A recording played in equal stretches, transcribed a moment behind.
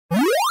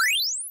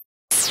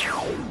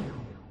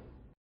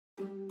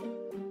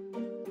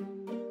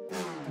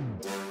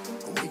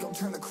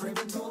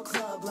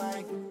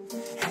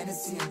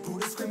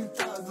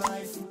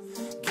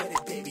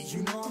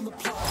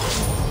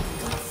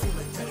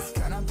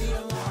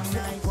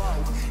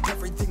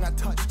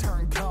everything I touch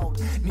turn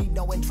cold. Need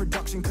no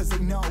introduction cause they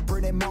know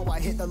Brit Mo. I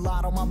hit the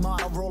lotto, my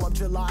motto, roll up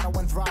gelato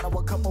and throttle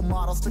a couple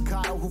models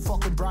staccato who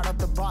fucking brought up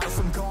the bottles.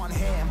 I'm gone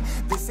ham,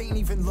 this ain't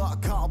even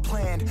luck, all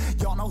planned.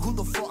 Y'all know who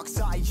the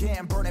fucks I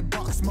am, burning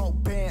bucks,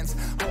 smoke bands.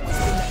 Always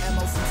been the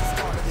MO since the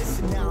start of this,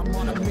 and now I'm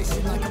on a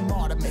mission like I'm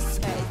Artemis.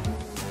 Hey,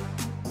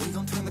 we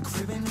gon' turn the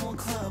crib into a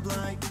club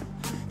like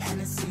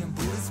Hennessy and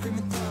Buddha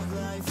screaming thug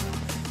life.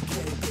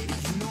 Get it, baby,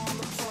 you know I'm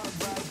the plug,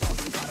 right?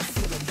 But we got a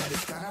feeling that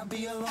it's gonna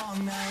be a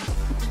long night.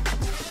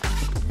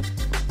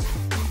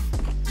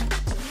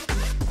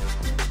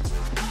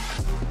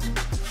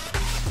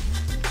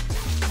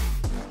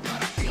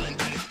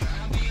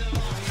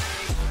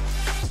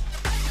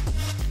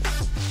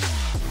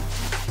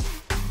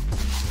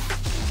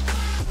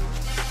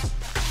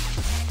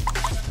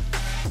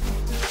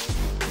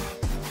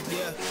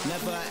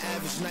 Never an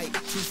average night,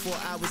 2-4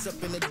 hours up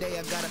in the day,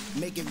 I gotta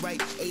make it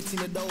right. 18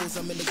 of those,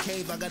 I'm in the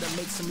cave, I gotta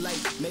make some light,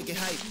 make it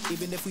hype,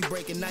 even if we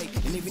break a night.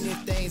 And even if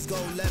things go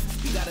left,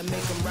 we gotta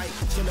make them right.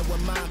 Chillin'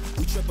 with mine,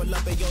 we triple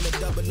up, they on the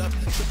double up,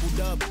 triple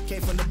dub.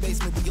 Came from the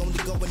basement, we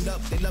only going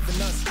up, they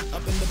loving us.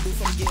 Up in the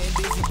booth, I'm getting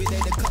busy, but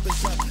they the cup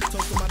is up.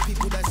 Toast to my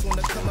people that's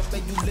wanna come up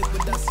and you live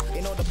with us.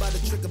 Ain't all about the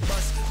trigger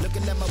bus.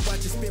 Looking at my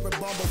watch, your spirit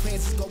bomb, both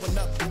hands is going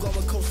up. You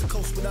going coast to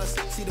coast with us.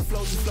 See the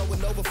flows, you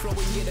flowing,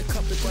 overflowing, yeah, the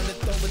cup is running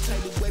over,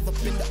 tidal wave up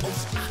in the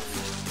ocean.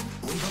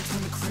 We gon'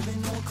 turn the crib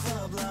into a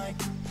club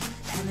like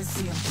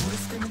Hennessy and Buddha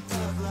screaming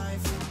thug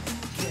life.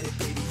 Get it,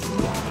 baby, you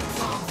know I'm the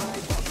plug,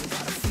 right? But we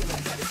got a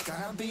feeling that it's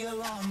gonna be a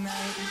long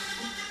night.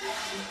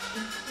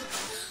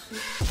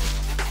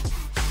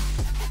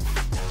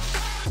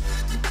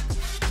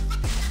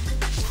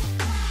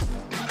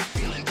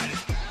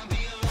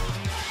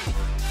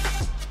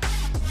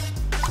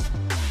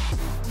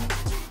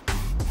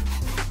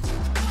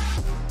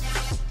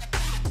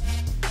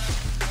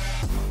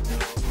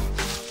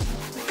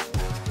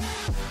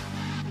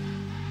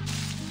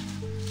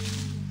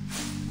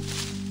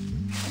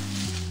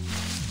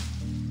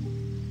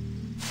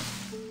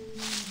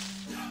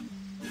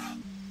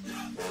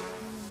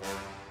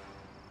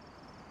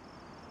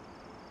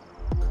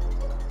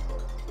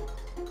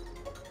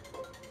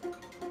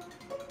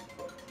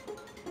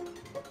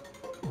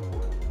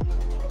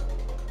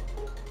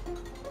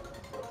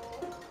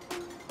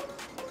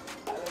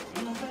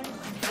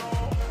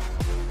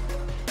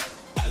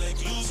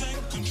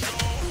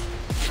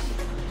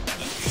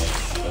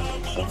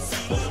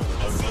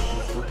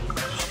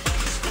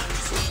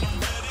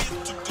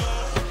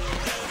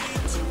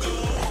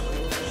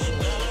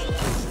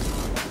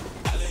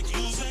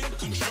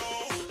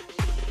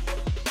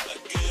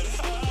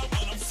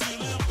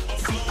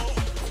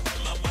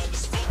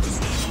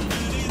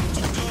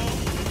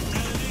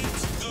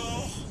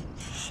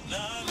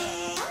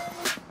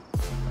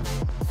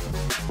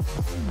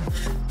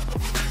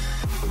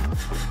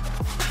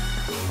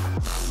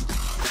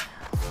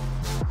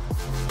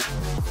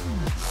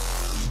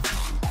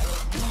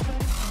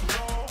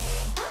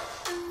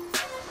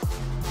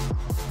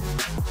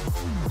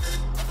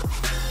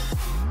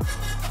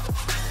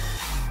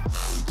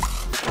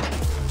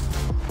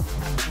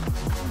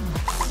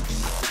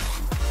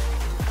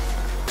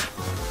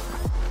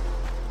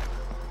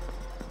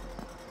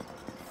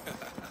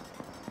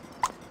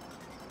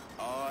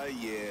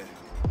 Yeah.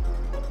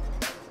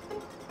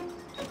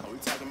 Are we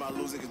talking about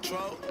losing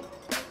control?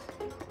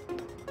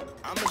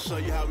 I'm gonna show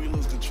you how we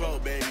lose control,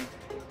 baby.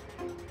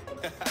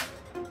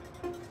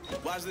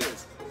 Watch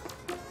this.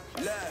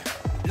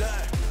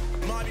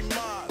 Look, Marty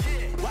Mark.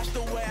 Watch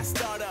the way I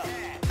start up.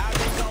 I've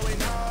been going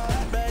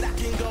hard, but I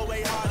can go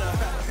way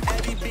harder.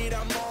 Every beat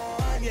I'm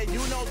on, yeah, you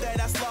know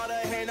that I slaughter.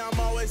 And I'm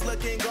always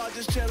looking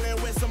gorgeous,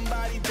 chilling with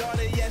somebody,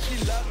 daughter. Yeah,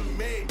 she loving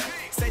me.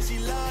 Say she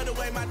love the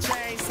way my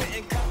chain sit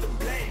and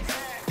contemplate.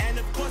 And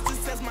of course it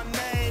says my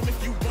name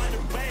if you run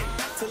away.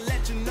 To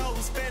let you know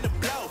who's finna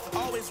blow.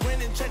 Always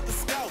win and check the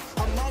scope.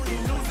 I'm only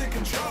losing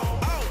control.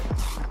 Oh,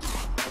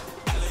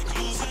 I like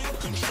losing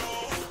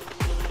control.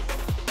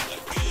 I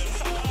get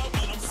high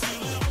when I'm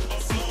feeling my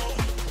flow.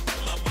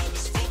 My mind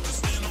is focused.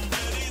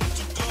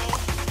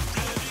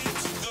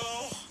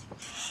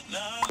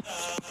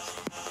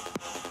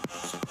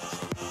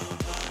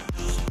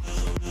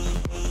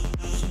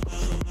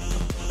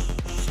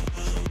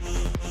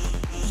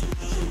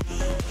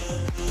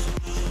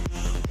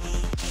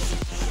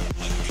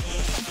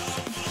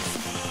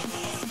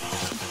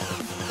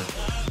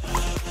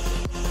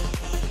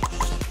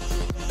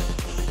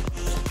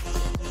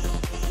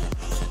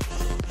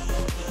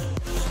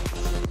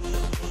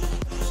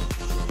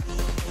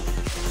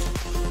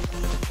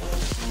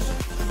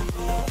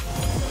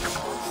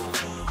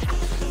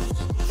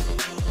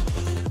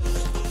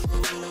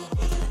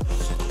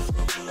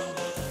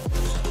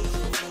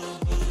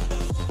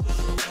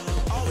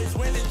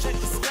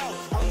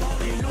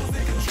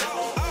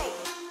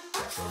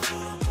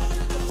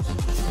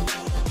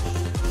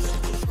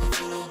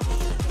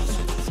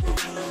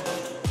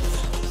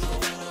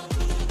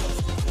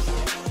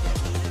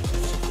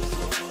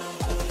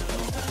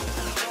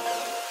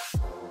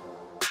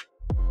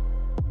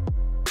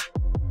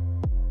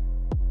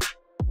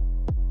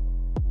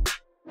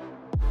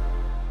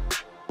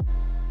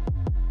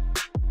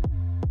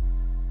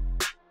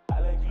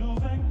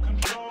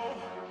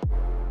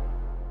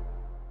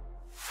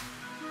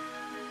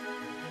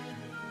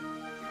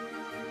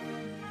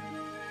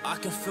 I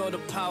can feel the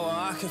power,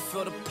 I can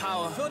feel the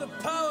power. Feel the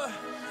power.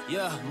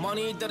 Yeah,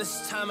 money that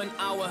is time and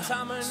hour.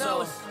 Time and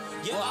hour.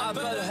 Yeah, well, I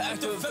better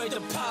activate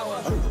the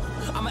power.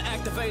 I'ma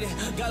activate it,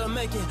 gotta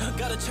make it,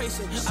 gotta chase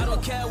it. I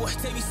don't care what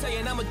they be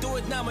saying, I'ma do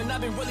it now. And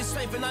I've been really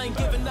saving, I ain't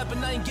giving up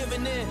and I ain't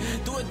giving in.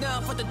 Do it now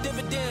for the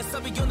dividends,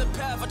 I'll be on the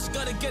path. I just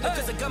gotta get it,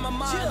 cause I got my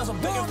mind on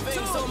some bigger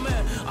things. So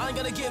man, I ain't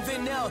gonna give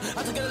in now,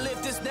 I just gotta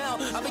live this now.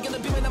 I be gonna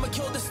be man, I'ma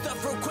kill this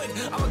stuff real quick.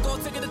 I'ma go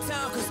take it to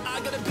town, cause I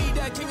gotta be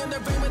that king in the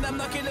ring. When I'm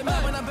knocking it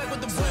out, when I'm back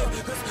with the win.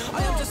 Cause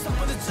I am just up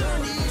on the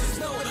journey,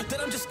 just know that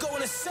I'm just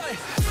going insane.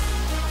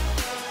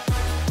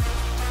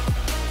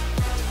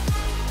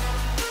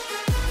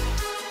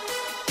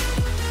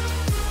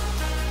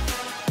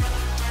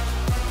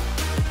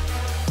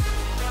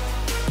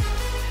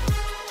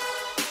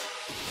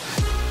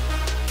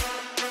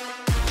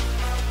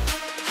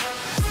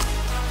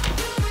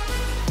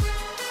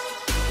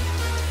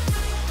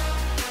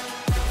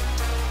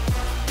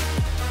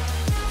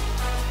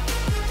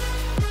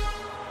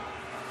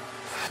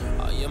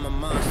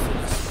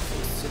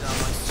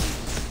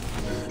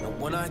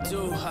 When I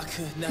do, I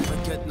could never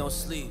get no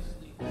sleep.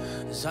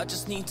 Cause I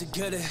just need to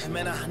get it,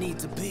 man, I need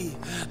to be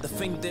the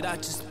thing that I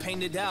just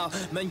painted out,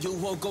 man, you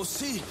won't go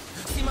see.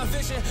 See my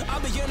vision, I'll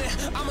be in it,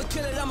 I'ma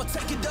kill it, I'ma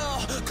take it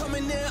all.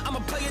 Coming in, I'ma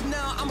play it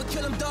now, I'ma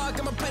kill him dog,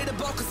 I'ma play the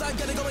ball. Cause I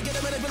gotta go and get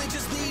it, man, I really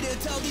just need it.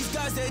 Tell these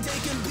guys that they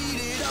can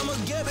beat it, I'ma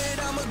give it,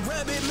 I'ma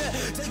grab it, man.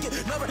 Take it,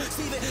 never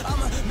receive it,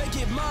 I'ma make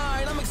it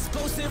mine. I'm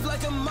explosive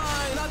like a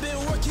mine, I've been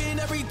working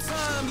every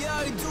time.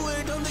 Yeah, I do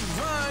it on the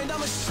grind,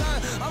 I'ma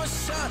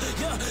shine,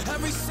 yeah,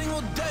 every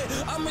single day.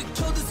 I'ma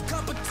kill this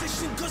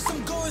competition, cause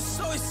I'm going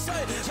so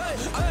insane. Hey,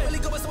 I really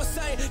going so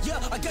insane. Yeah,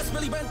 I guess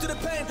really ran through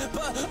the pain,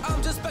 but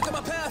I'm just back on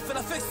my path and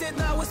I fixed it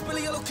now. It's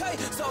really okay.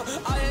 So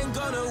I ain't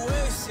gonna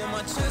waste my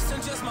chance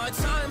and just my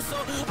time. So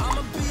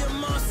I'ma be a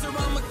monster,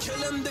 I'ma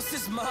kill him. This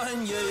is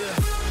mine. Yeah, yeah.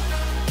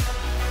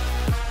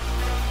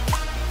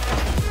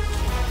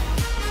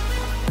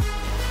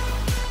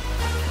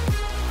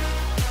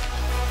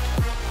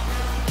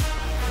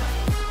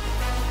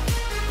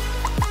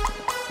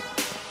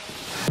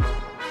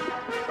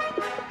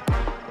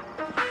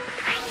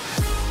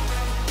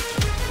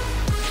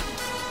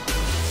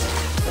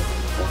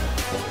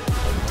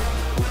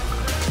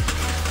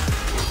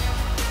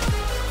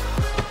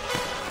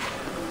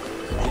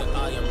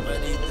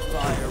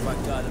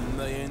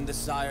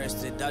 Desires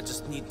that I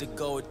just need to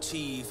go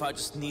achieve, I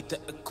just need to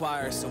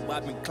acquire. So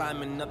I've been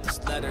climbing up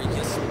this ladder,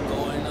 yes, I'm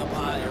going up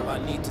higher.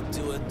 I need to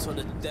do it till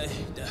the day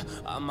that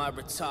I might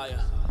retire.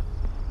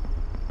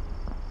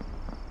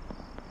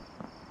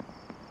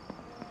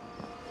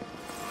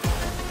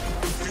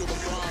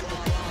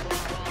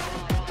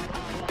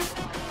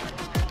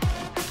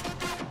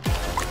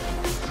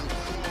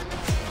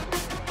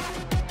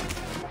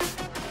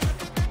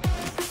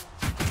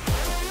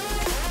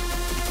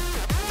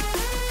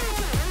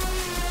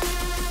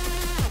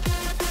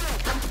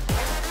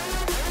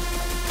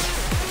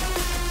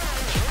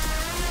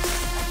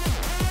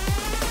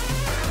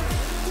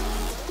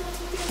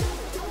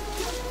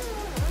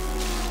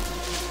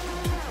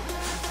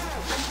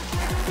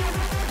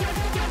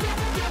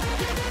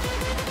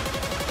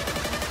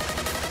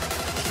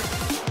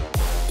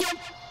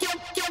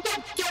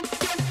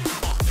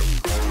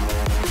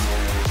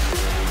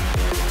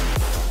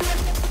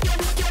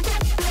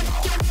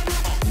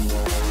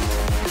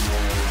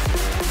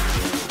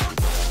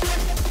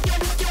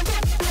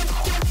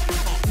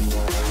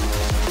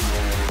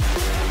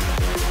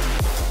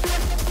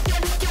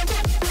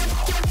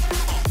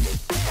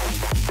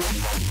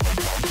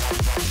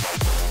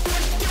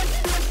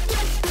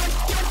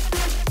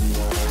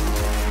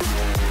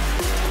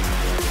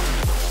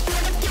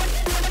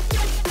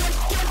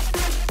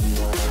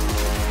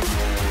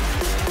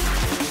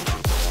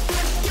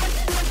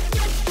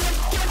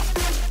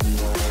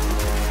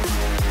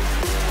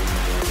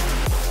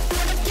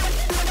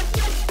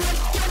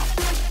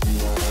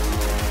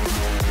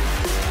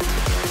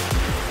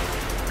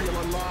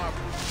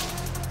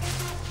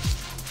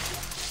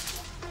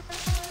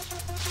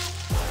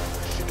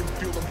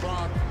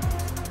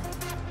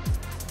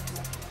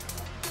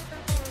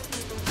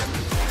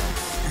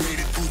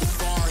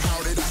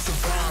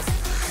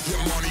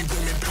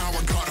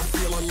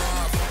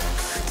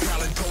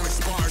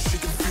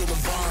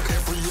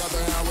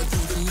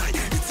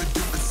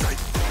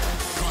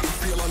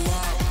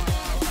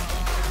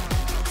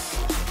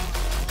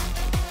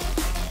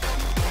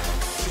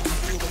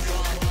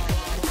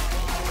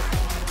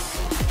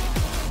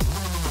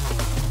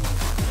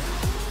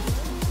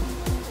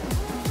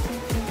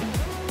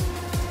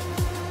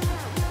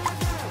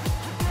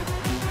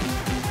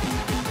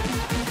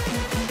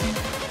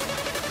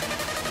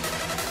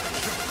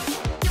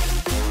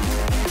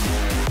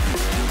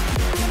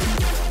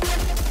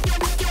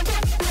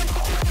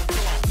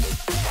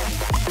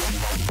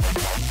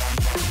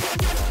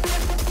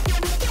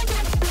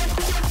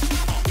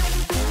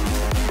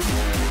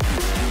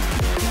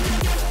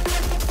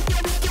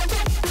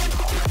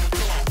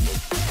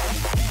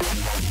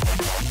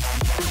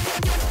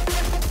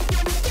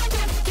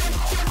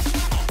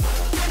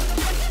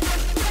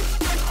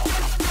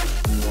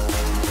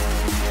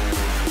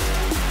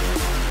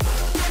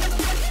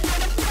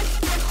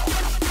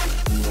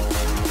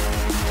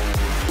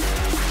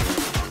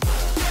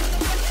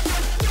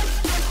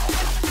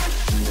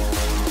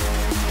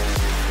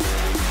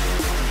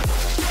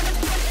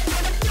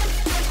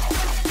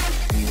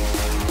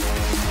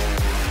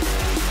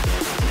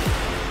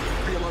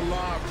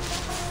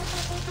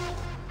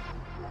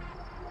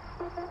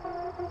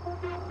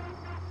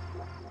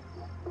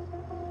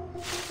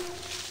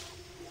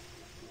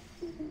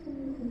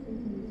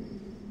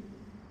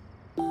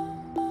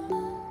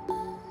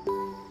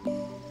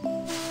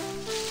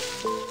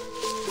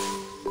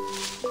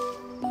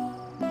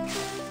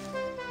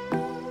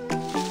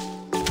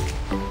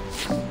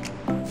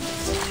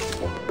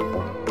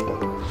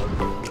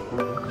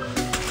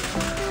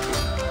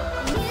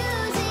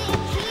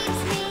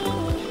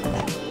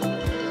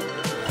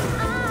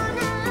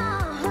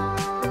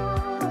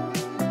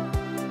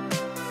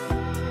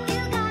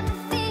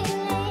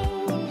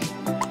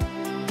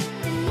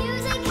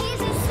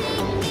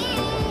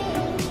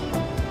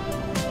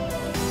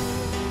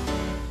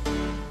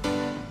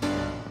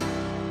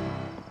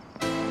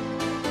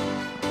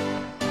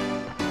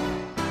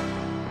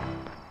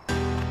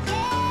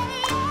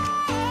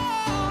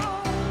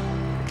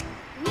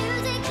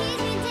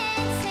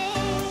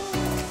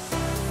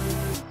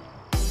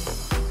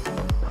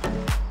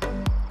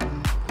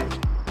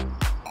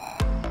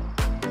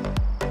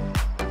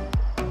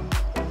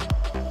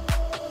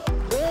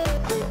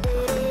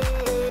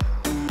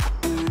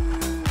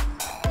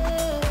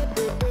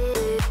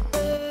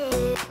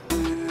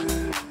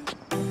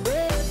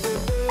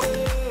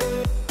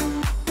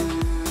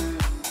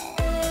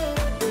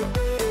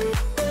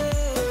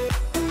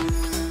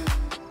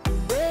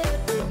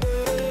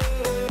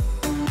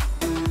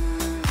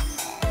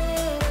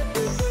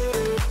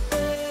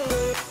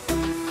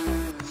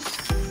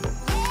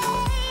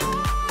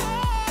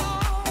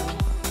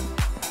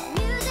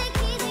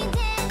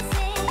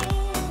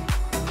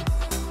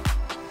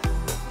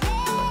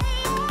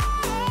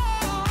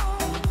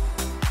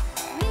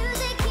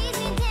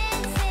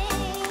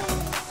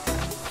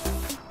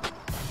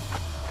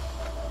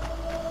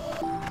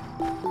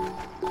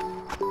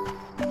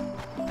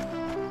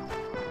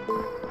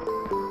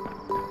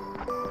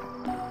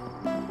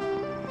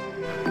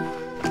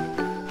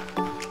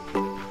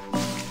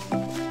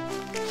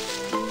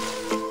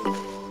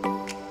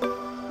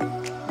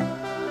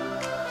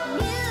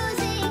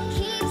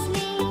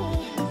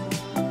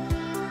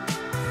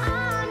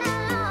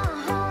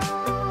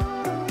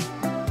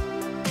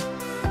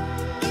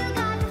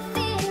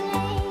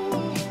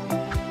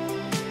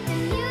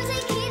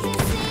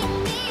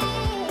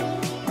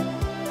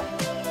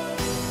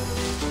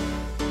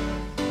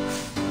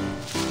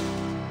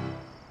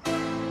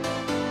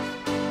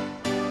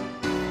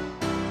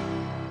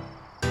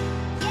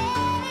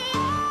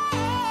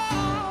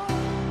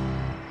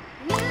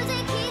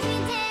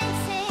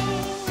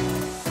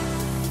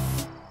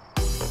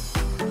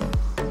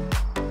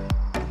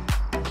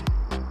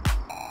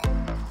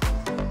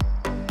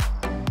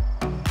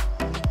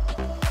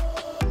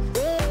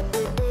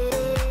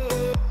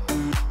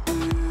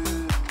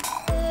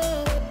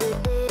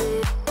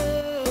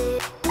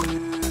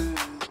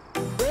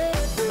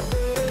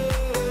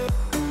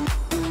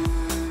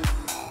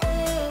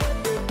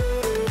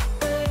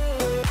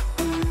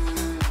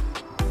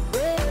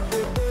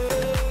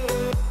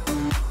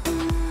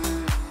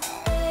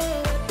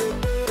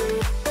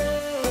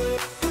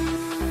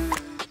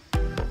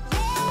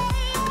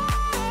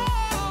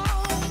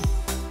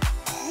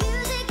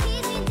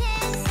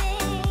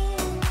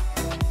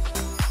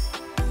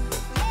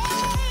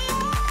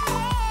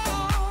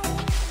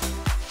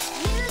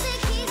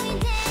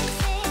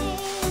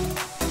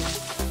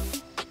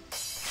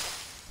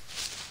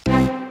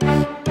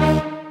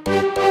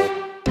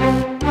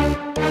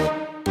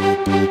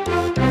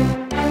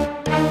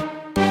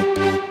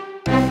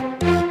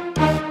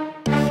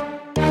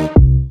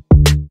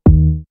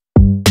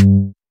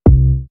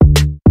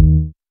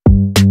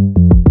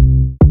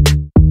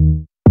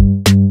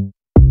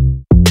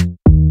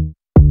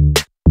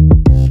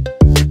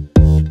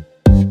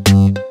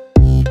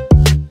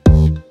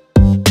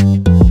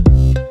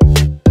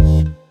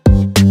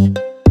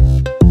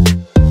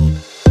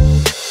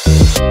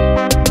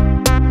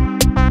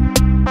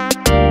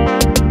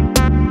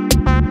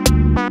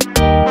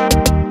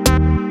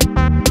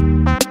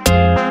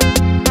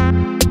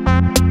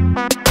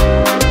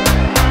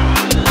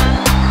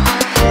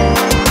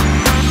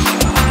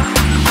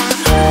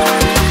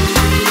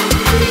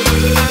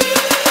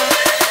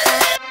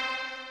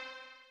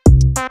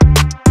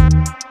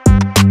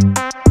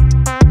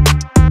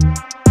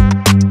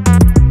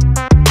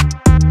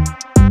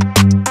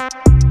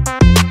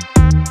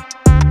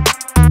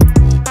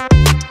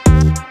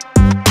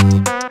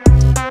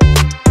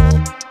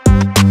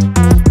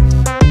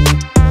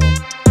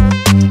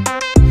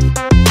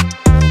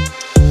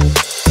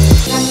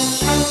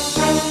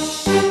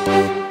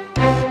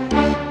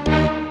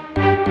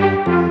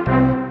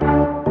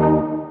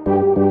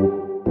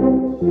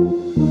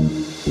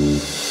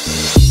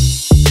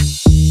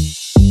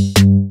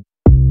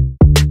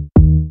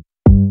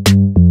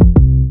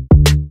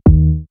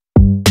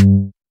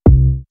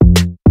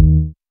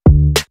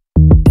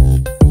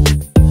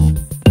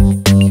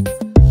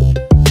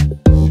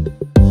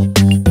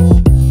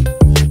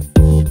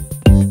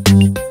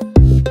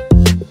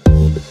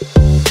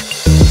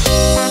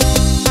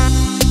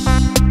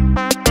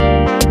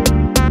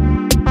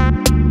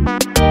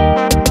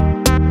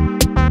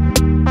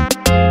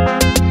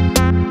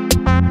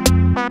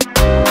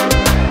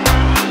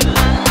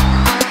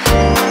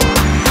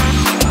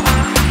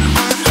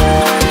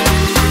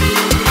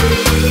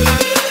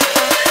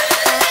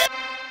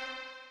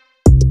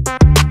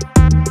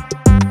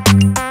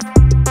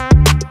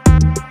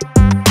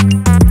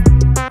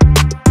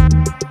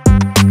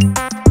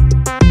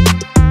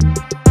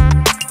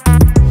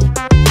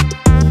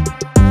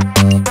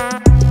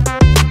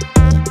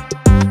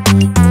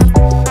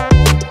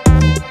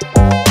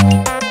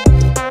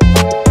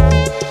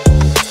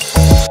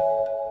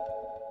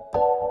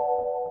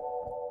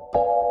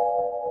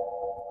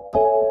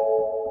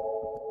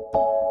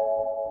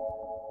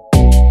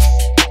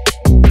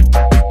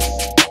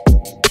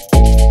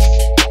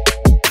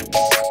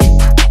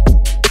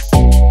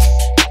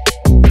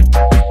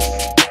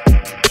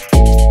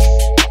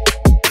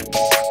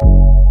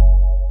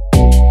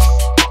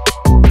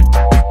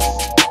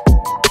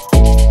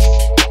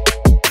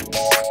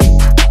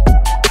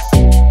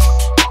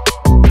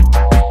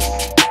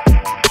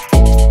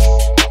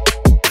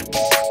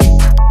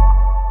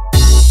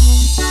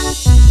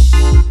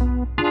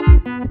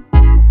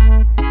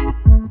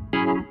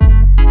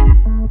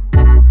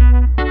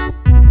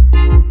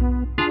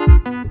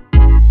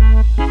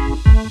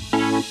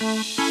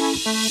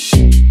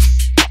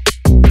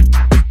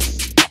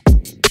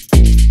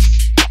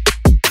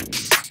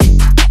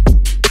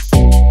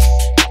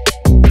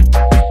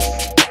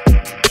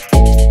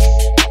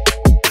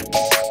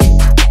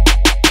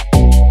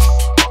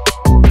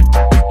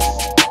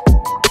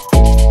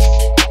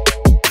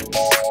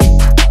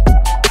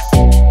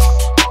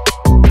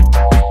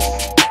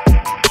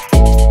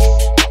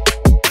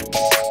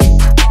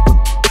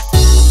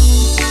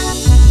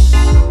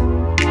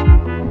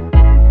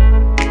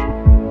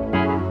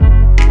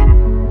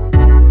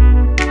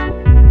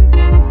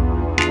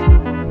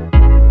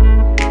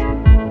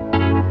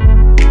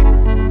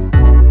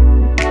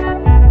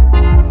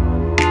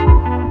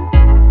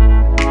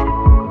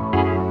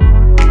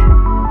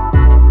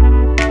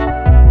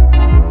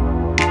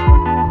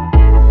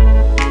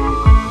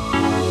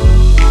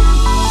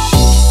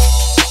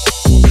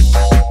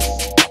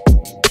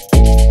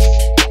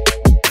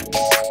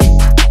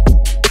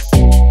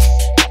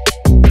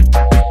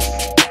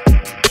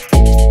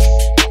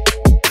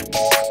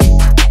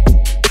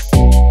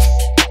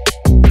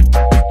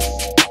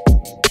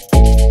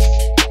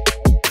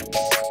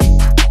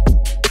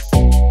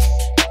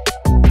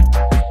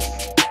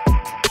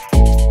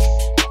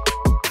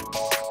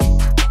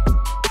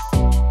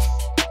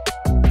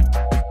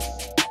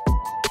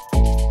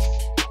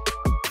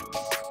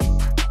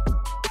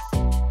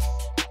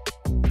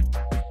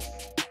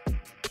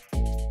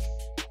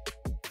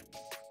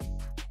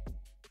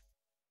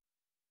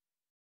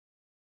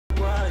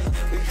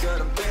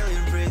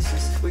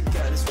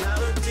 this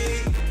melody.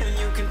 And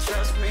you can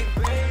trust me,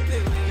 baby,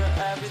 we got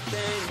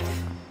everything.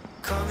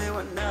 Call me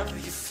whenever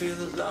you feel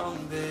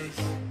alone, babe.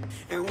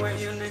 And when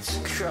you need to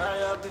cry,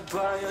 I'll be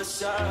by your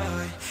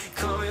side.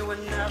 Call me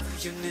whenever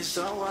you need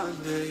someone,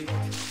 babe.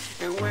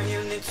 And when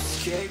you need to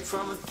escape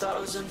from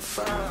 1,000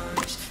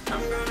 fires,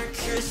 I'm gonna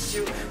kiss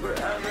you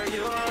wherever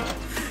you are.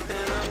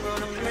 And I'm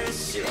gonna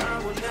miss you, I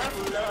will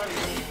never love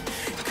you.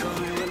 Call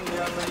me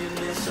whenever you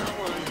need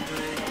someone,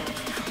 babe.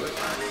 We're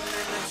running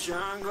in the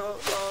jungle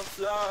of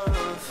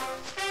love.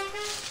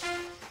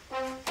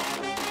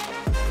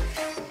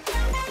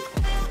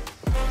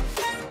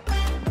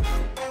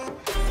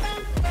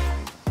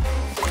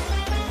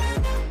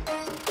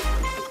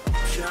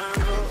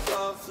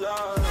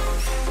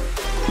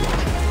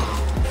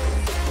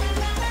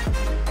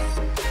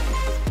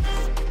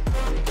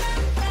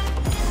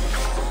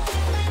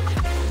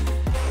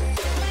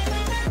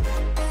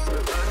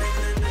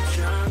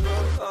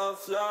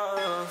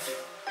 Love.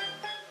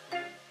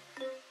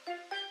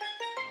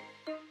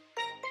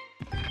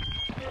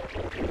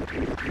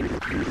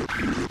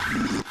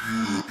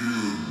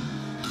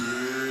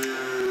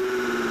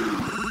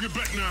 Bring it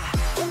back now.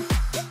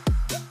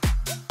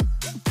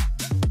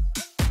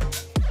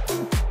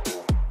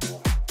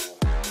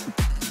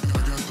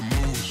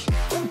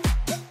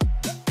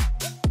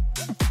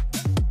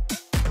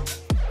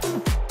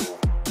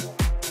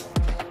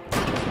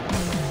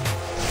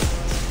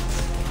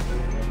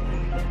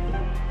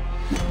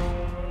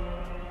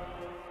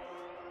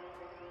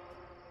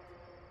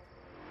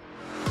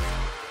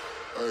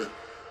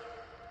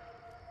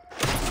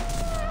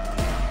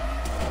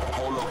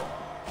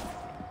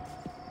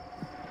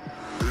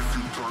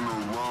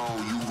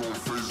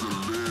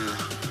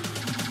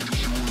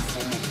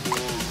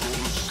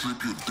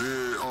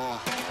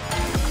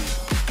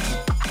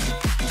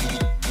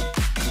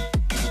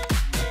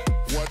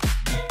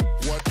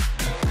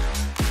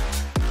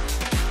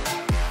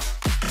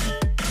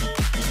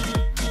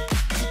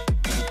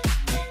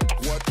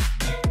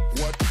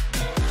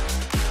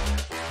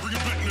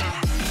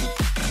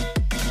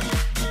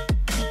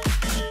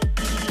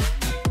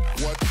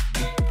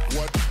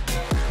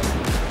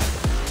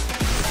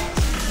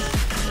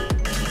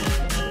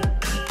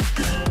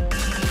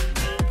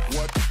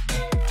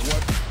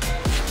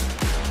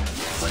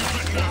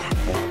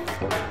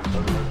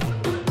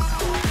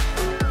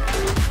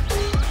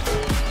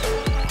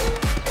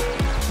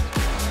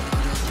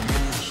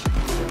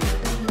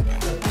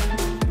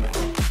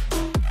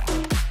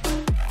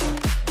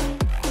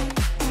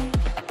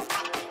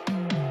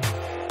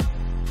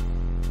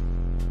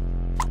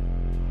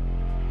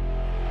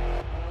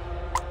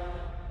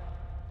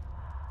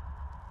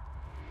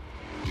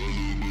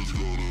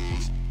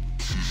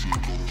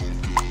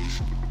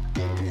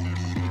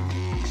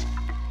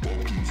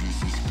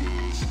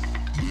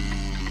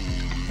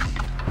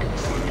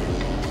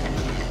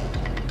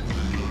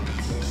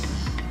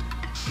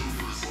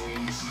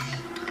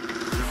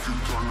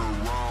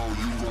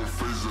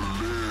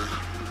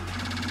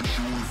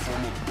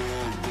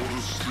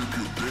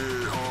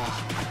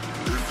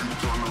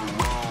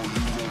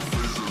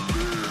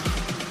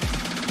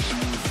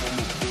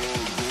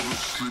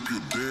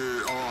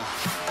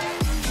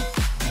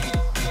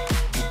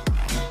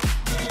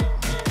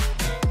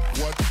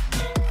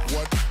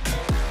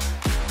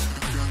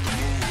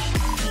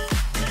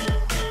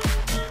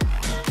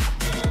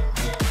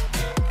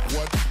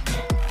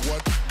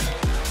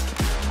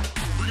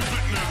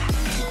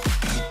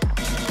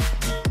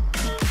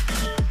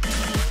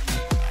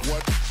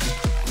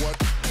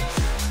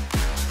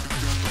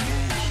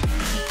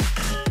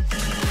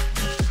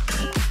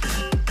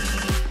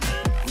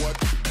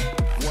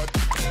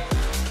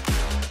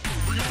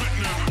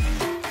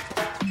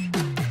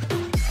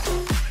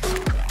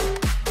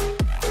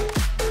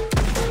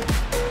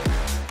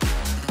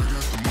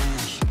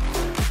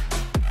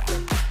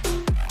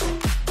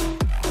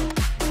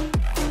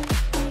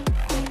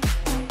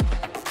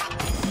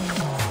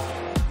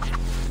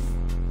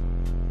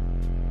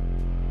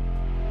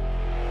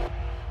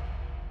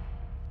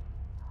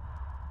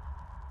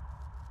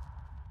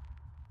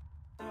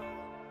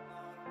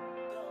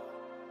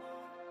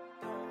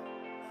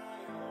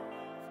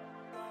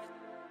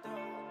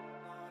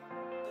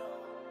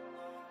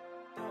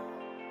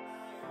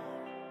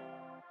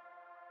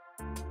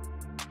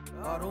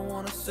 I don't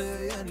wanna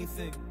say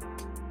anything,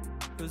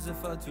 cause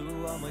if I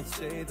do I might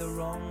say the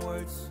wrong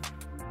words.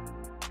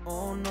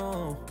 Oh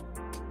no.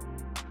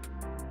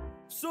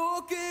 So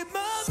I'll keep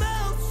my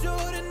mouth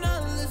shut and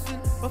not listen.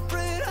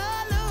 Afraid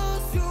I'd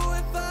lose you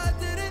if I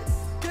didn't.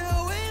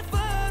 Till we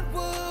find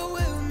what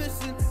we're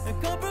missing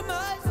and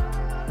compromise.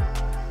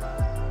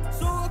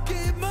 So I'll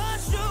keep my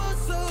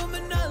shoes on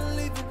and not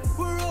leaving.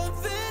 We're on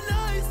thin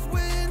ice,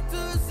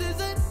 winter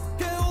season.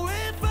 Can't we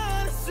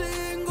find a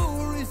single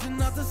reason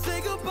not to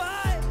say goodbye?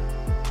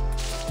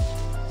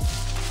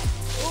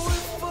 Oh,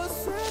 if I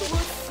said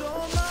what's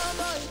on my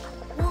mind,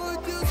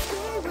 would you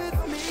stay with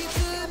me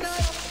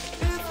tonight?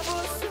 If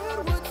I said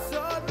what's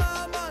on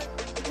my mind,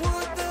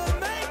 would that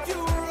make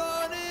you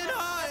run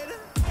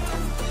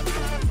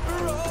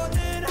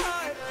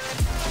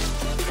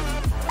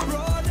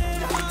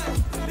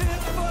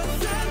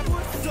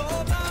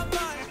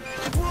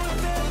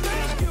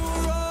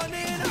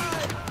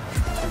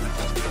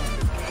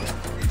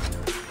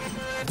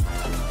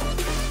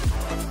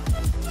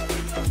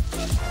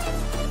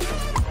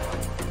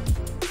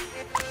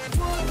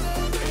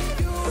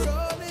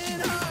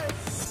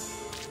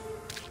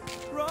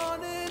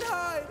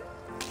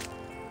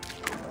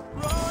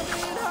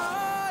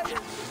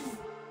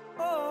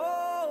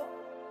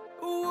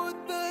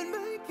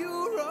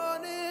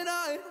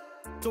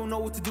don't know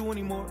what to do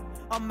anymore.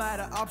 I'm out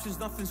of options,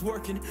 nothing's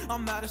working.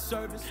 I'm out of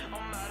service.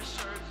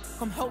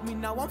 Come help me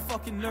now, I'm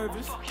fucking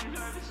nervous.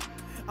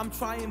 I'm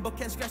trying but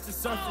can't scratch the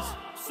surface.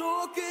 So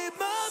I'll keep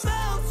my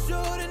mouth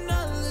shut and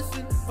not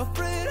listen.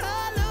 Afraid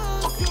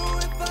I lose you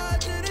if